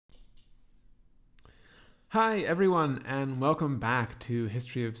Hi everyone, and welcome back to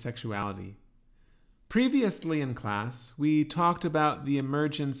History of Sexuality. Previously in class, we talked about the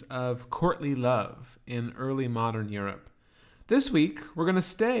emergence of courtly love in early modern Europe. This week, we're going to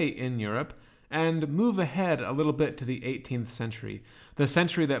stay in Europe and move ahead a little bit to the 18th century, the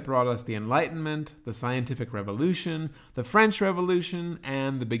century that brought us the Enlightenment, the Scientific Revolution, the French Revolution,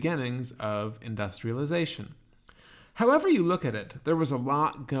 and the beginnings of industrialization. However you look at it, there was a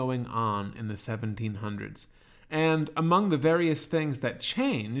lot going on in the 1700s, and among the various things that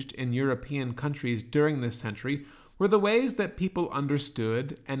changed in European countries during this century were the ways that people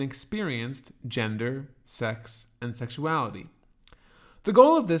understood and experienced gender, sex, and sexuality. The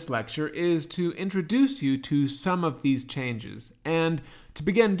goal of this lecture is to introduce you to some of these changes, and to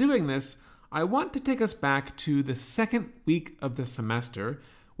begin doing this, I want to take us back to the second week of the semester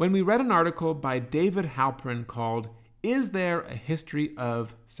when we read an article by David Halperin called "Is There a History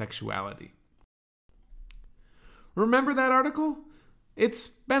of Sexuality?" Remember that article? It's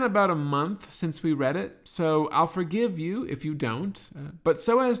been about a month since we read it, so I'll forgive you if you don't. But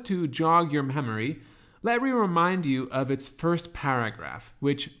so as to jog your memory, let me remind you of its first paragraph,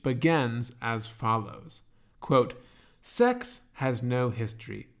 which begins as follows. Quote, "Sex has no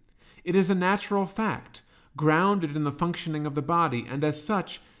history. It is a natural fact, grounded in the functioning of the body, and as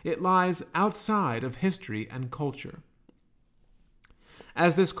such, it lies outside of history and culture."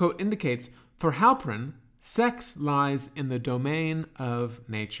 As this quote indicates, for Halperin, sex lies in the domain of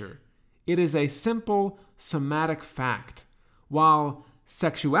nature. It is a simple, somatic fact. While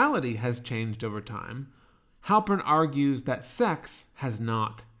sexuality has changed over time, Halperin argues that sex has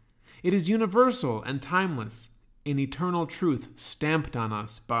not. It is universal and timeless, an eternal truth stamped on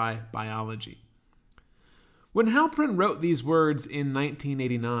us by biology. When Halperin wrote these words in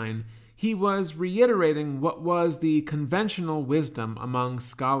 1989, he was reiterating what was the conventional wisdom among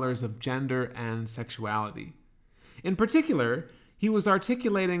scholars of gender and sexuality. In particular, he was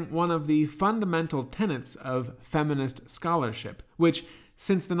articulating one of the fundamental tenets of feminist scholarship, which,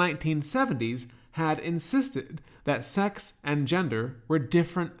 since the 1970s, had insisted that sex and gender were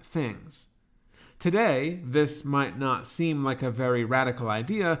different things. Today, this might not seem like a very radical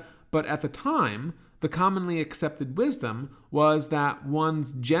idea, but at the time, the commonly accepted wisdom was that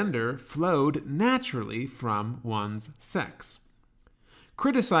one's gender flowed naturally from one's sex.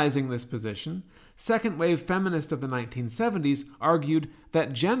 Criticizing this position, second-wave feminists of the 1970s argued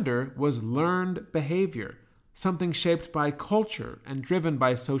that gender was learned behavior, something shaped by culture and driven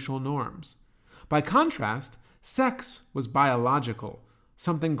by social norms. By contrast, sex was biological,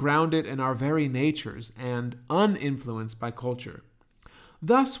 something grounded in our very natures and uninfluenced by culture.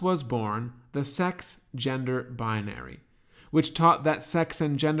 Thus was born the sex-gender binary, which taught that sex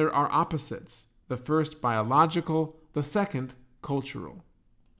and gender are opposites, the first biological, the second cultural.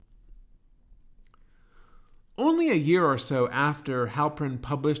 Only a year or so after Halperin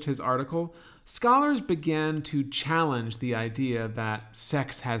published his article, scholars began to challenge the idea that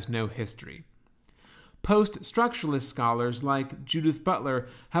sex has no history. Post-structuralist scholars like Judith Butler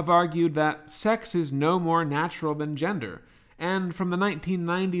have argued that sex is no more natural than gender, and from the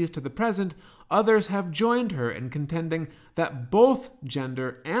 1990s to the present, others have joined her in contending that both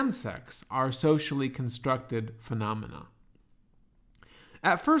gender and sex are socially constructed phenomena.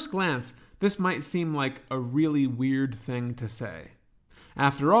 At first glance, this might seem like a really weird thing to say.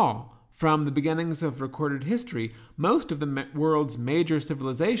 After all, from the beginnings of recorded history, most of the world's major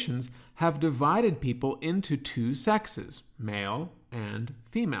civilizations have divided people into two sexes, male and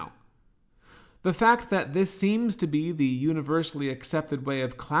female. The fact that this seems to be the universally accepted way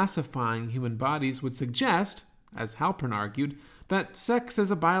of classifying human bodies would suggest, as Halperin argued, that sex is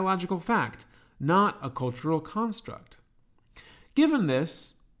a biological fact, not a cultural construct. Given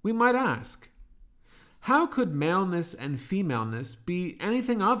this, we might ask, how could maleness and femaleness be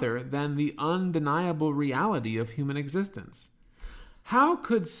anything other than the undeniable reality of human existence? How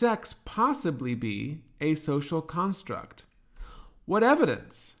could sex possibly be a social construct? What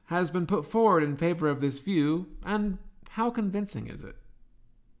evidence has been put forward in favor of this view, and how convincing is it?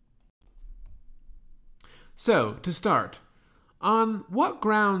 So, to start, on what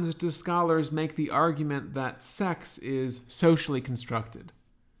grounds do scholars make the argument that sex is socially constructed?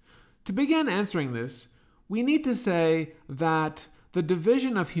 To begin answering this, we need to say that the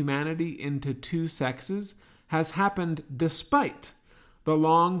division of humanity into two sexes has happened despite the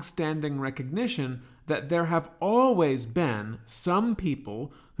long-standing recognition that there have always been some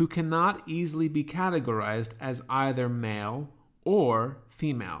people who cannot easily be categorized as either male or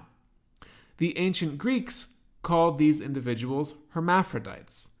female. The ancient Greeks called these individuals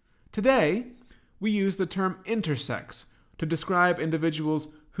hermaphrodites. Today, we use the term intersex to describe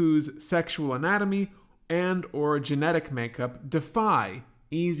individuals whose sexual anatomy and or genetic makeup defy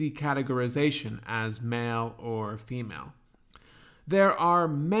easy categorization as male or female. There are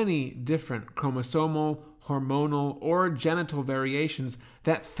many different chromosomal, hormonal, or genital variations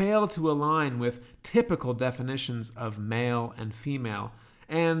that fail to align with typical definitions of male and female,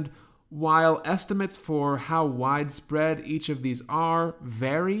 and while estimates for how widespread each of these are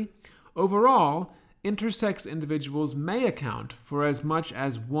vary, overall, intersex individuals may account for as much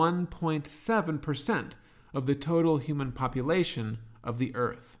as 1.7% of the total human population of the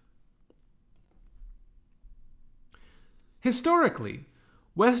Earth. Historically,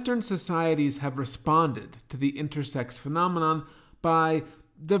 Western societies have responded to the intersex phenomenon by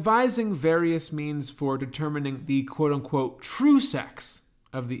devising various means for determining the quote-unquote true sex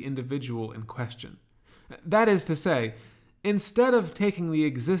of the individual in question. That is to say, instead of taking the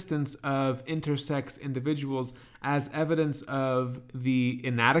existence of intersex individuals as evidence of the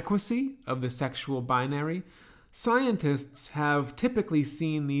inadequacy of the sexual binary, scientists have typically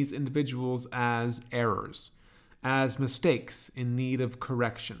seen these individuals as errors, as mistakes in need of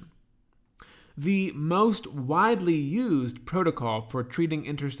correction. The most widely used protocol for treating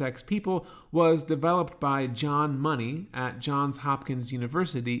intersex people was developed by John Money at Johns Hopkins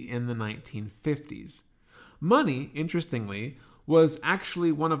University in the 1950s. Money, interestingly, was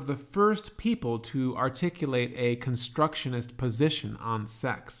actually one of the first people to articulate a constructionist position on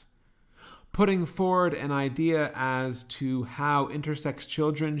sex. Putting forward an idea as to how intersex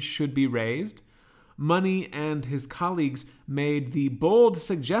children should be raised, Money and his colleagues made the bold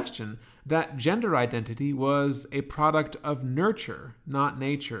suggestion that gender identity was a product of nurture, not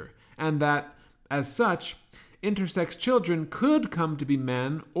nature, and that, as such, intersex children could come to be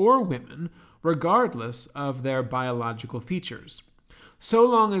men or women regardless of their biological features. So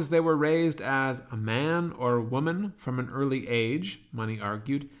long as they were raised as a man or a woman from an early age, Money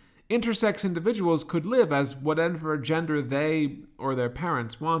argued, intersex individuals could live as whatever gender they or their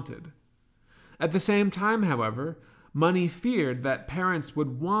parents wanted. At the same time, however, Money feared that parents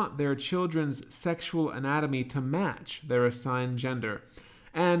would want their children's sexual anatomy to match their assigned gender,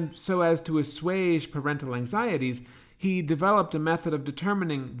 and so as to assuage parental anxieties, he developed a method of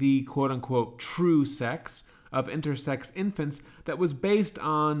determining the quote-unquote true sex of intersex infants that was based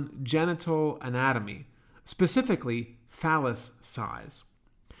on genital anatomy, specifically phallus size.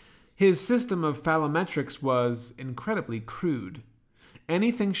 His system of phallometrics was incredibly crude.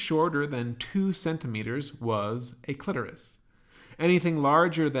 Anything shorter than 2 centimeters was a clitoris. Anything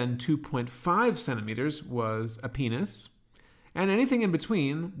larger than 2.5 centimeters was a penis, and anything in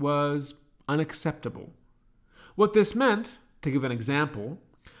between was unacceptable. What this meant, to give an example,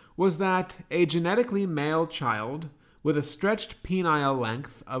 was that a genetically male child with a stretched penile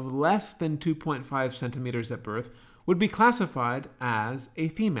length of less than 2.5 centimeters at birth would be classified as a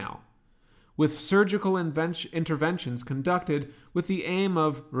female, with surgical interventions conducted with the aim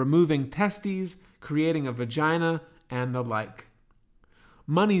of removing testes, creating a vagina, and the like.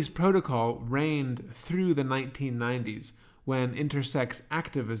 Money's protocol reigned through the 1990s, when intersex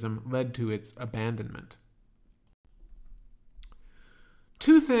activism led to its abandonment.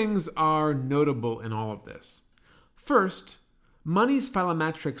 Two things are notable in all of this. First, Money's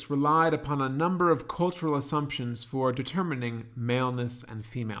phallometrics relied upon a number of cultural assumptions for determining maleness and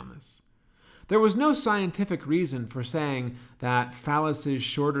femaleness. There was no scientific reason for saying that phalluses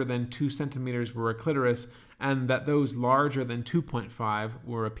shorter than 2 centimeters were a clitoris and that those larger than 2.5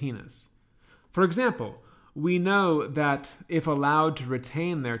 were a penis. For example, we know that if allowed to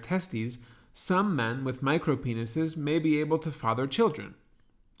retain their testes, some men with micropenises may be able to father children.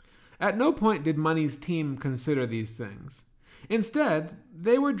 At no point did Money's team consider these things. Instead,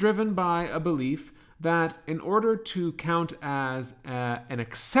 they were driven by a belief that in order to count as an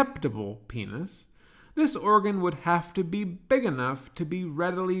acceptable penis, this organ would have to be big enough to be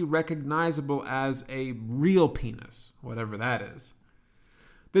readily recognizable as a real penis, whatever that is.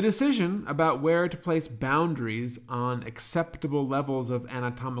 The decision about where to place boundaries on acceptable levels of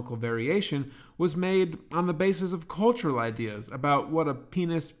anatomical variation was made on the basis of cultural ideas about what a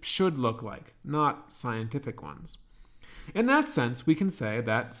penis should look like, not scientific ones. In that sense, we can say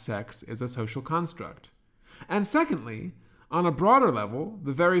that sex is a social construct. And secondly, on a broader level,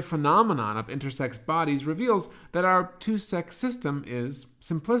 the very phenomenon of intersex bodies reveals that our two-sex system is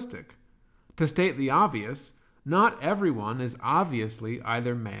simplistic. To state the obvious, not everyone is obviously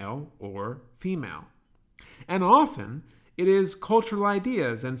either male or female. And often, it is cultural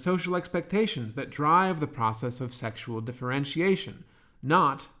ideas and social expectations that drive the process of sexual differentiation,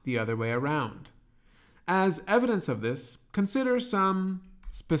 not the other way around. As evidence of this, consider some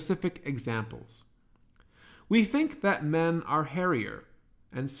specific examples. We think that men are hairier,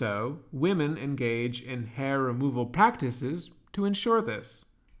 and so women engage in hair removal practices to ensure this.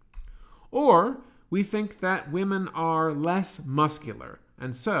 Or we think that women are less muscular,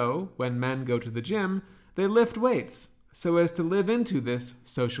 and so when men go to the gym, they lift weights so as to live into this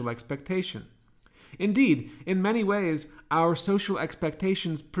social expectation. Indeed, in many ways, our social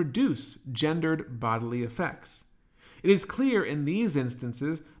expectations produce gendered bodily effects. It is clear in these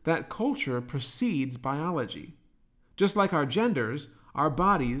instances that culture precedes biology. Just like our genders, our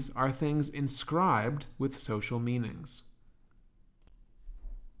bodies are things inscribed with social meanings.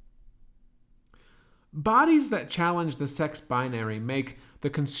 Bodies that challenge the sex binary make the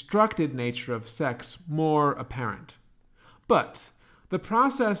constructed nature of sex more apparent. But the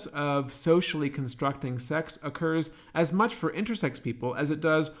process of socially constructing sex occurs as much for intersex people as it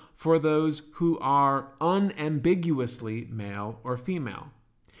does for those who are unambiguously male or female.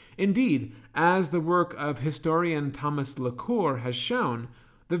 Indeed, as the work of historian Thomas Lacour has shown,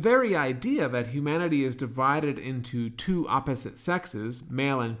 the very idea that humanity is divided into two opposite sexes,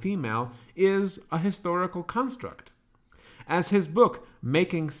 male and female, is a historical construct. As his book,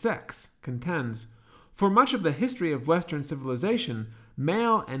 Making Sex, contends, for much of the history of Western civilization,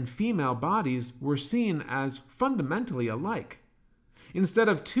 male and female bodies were seen as fundamentally alike. Instead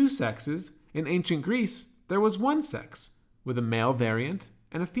of two sexes, in ancient Greece, there was one sex, with a male variant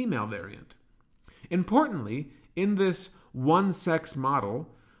and a female variant. Importantly, in this one-sex model,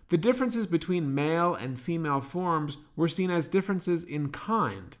 the differences between male and female forms were seen as differences in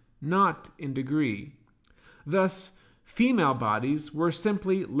kind, not in degree. Thus, female bodies were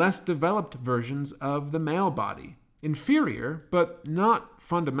simply less developed versions of the male body, inferior, but not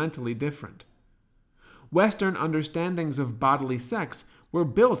fundamentally different. Western understandings of bodily sex were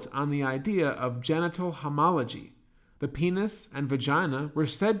built on the idea of genital homology. The penis and vagina were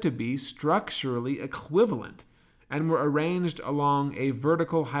said to be structurally equivalent and were arranged along a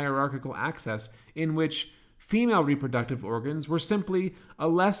vertical hierarchical axis in which female reproductive organs were simply a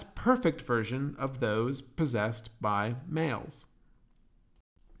less perfect version of those possessed by males.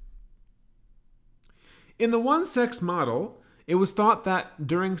 In the one-sex model, it was thought that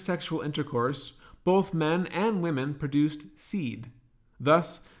during sexual intercourse, both men and women produced seed.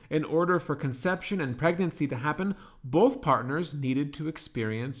 Thus, in order for conception and pregnancy to happen, both partners needed to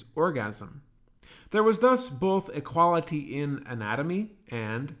experience orgasm. There was thus both equality in anatomy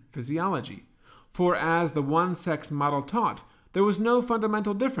and physiology, for as the one-sex model taught, there was no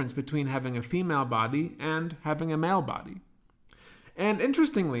fundamental difference between having a female body and having a male body. And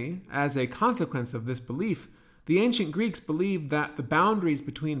interestingly, as a consequence of this belief, the ancient Greeks believed that the boundaries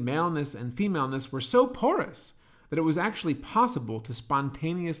between maleness and femaleness were so porous that it was actually possible to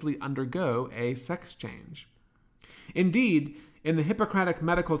spontaneously undergo a sex change. Indeed, in the Hippocratic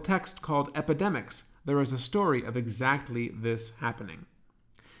medical text called Epidemics, there is a story of exactly this happening.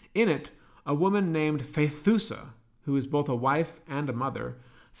 In it, a woman named Phaethusa, who is both a wife and a mother,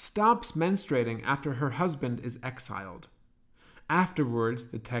 stops menstruating after her husband is exiled. Afterwards,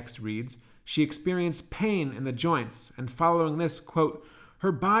 the text reads, she experienced pain in the joints, and following this, quote,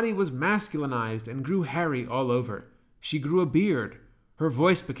 her body was masculinized and grew hairy all over. She grew a beard. Her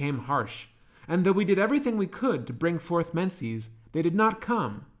voice became harsh. And though we did everything we could to bring forth menses, they did not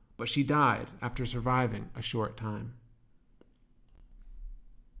come, but she died after surviving a short time.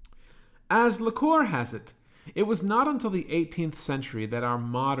 As Lacour has it, it was not until the 18th century that our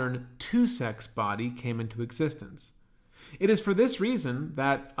modern two-sex body came into existence. It is for this reason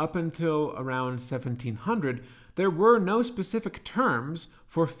that up until around 1700, there were no specific terms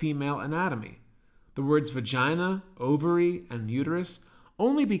for female anatomy. The words vagina, ovary, and uterus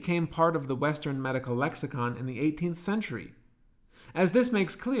only became part of the Western medical lexicon in the 18th century. As this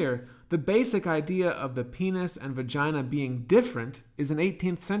makes clear, the basic idea of the penis and vagina being different is an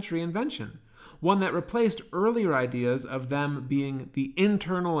 18th century invention, one that replaced earlier ideas of them being the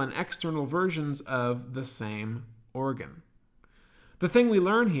internal and external versions of the same organ. The thing we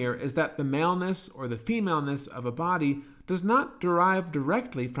learn here is that the maleness or the femaleness of a body does not derive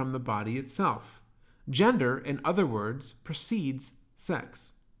directly from the body itself. Gender, in other words, precedes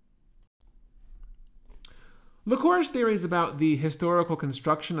sex. Lacour's theories about the historical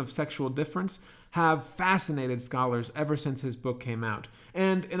construction of sexual difference have fascinated scholars ever since his book came out,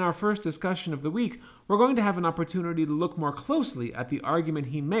 and in our first discussion of the week, we're going to have an opportunity to look more closely at the argument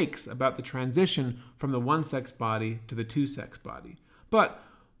he makes about the transition from the one-sex body to the two-sex body. But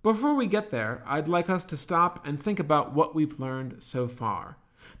before we get there, I'd like us to stop and think about what we've learned so far.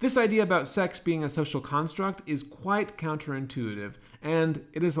 This idea about sex being a social construct is quite counterintuitive, and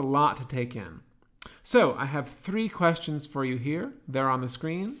it is a lot to take in. So, I have 3 questions for you here. They're on the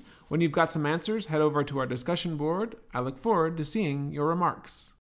screen. When you've got some answers, head over to our discussion board. I look forward to seeing your remarks.